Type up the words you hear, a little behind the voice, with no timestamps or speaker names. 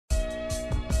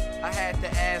I had to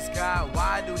ask God,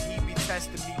 why do he be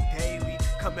testing me daily?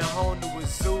 Coming home to a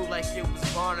zoo like it was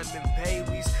Barnum and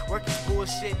Bailey's. Working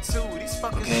bullshit too. These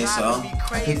fuckers okay, so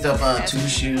I picked up 2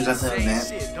 shoes at the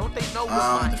event.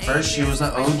 The first shoe was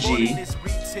an OG.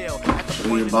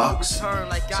 Show you the box. Silver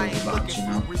box, you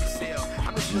know.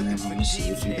 And then let me see what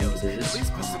you think it is.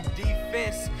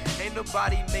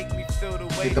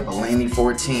 Pick up a Laney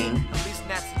 14.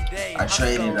 I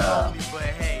traded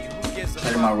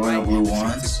my royal blue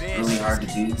ones. Really hard to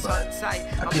do, but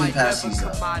I couldn't pass these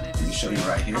up. Let me show you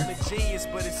right here. OG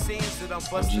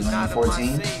Laney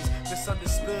 14.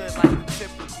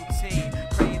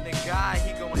 I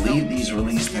believe these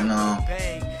released in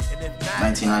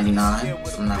 1999,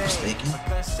 if I'm not mistaken.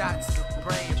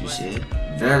 You see it?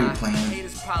 Very plain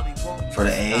for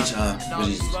the age.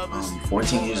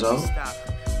 14 years old.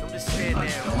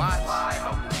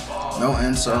 No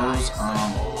insoles.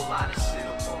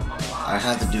 I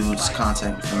had the dude's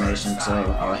contact information,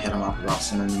 so I'll hit him up about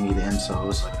sending me the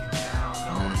insoles.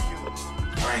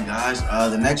 Alright guys,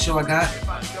 the next shoe I got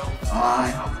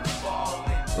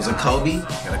was a Kobe.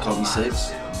 Got a Kobe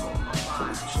 6.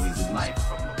 Show you these.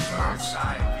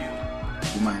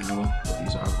 You might know what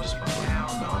these are just by the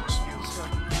dogs.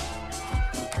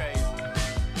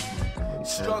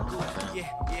 Struggle,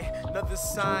 another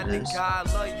sign that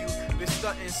God love you. Been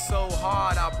stunting so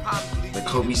hard, I'll probably the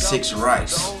Kobe 6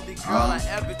 Rice.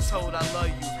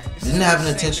 Didn't have an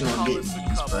intention on getting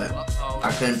these, but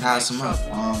I couldn't pass them up.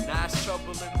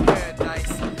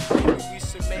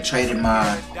 I traded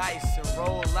my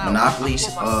Monopolies.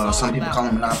 Some people call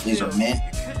them Monopolies or Mint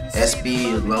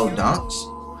SB low dunks.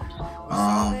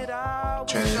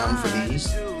 Traded them for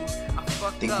these. I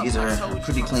think these are a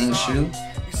pretty clean shoe.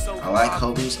 I like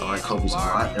Kobe's. I like Kobe's a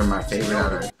lot. They're my favorite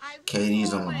out of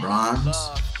KD's and LeBron's.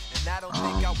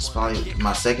 It's probably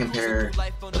my second pair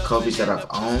of Kobe's that I've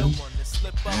owned,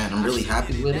 and I'm really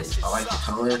happy with it. I like the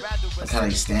color. I like how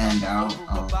they stand out.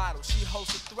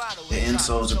 The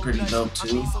insoles are pretty dope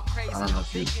too. I don't know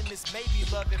if you can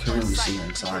really see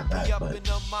inside that, but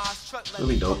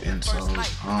really dope insoles.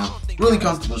 Really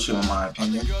comfortable shoe in my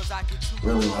opinion.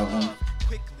 Really love them.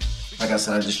 Like I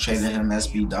said, I just traded him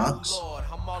SB dunks.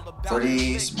 For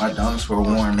these, my dunks were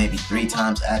worn maybe 3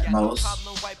 times at most.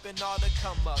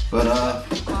 But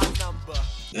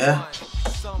yeah,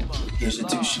 here's the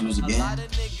 2 shoes again.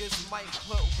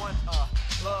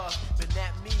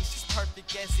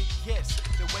 Perfect as it gets.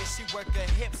 The way she work her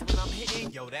hips when I'm hitting,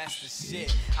 yo, that's the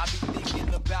shit. I be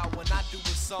thinking about when I do a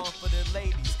song for the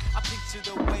ladies. I picture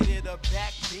the way that her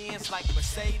back bends like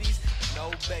Mercedes. No,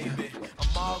 baby,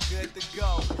 I'm all good to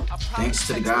go. Thanks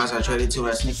to the guys I traded to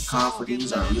at SneakerCon for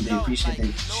these. I really appreciate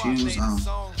their shoes.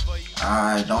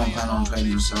 I don't plan on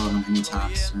trading or selling them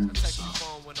anytime soon. So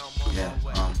yeah.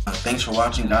 Thanks for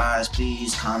watching, guys.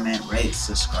 Please comment, rate,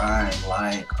 subscribe,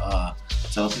 like,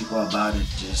 tell people about it.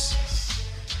 Just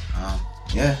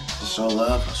yeah, just show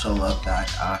love. I show love back.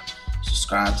 I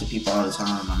subscribe to people all the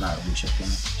time. I'm not really checking.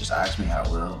 Just ask me, I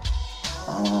will.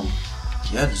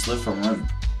 Yeah, just look for more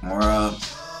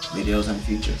videos in the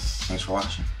future. Thanks for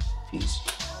watching. Peace.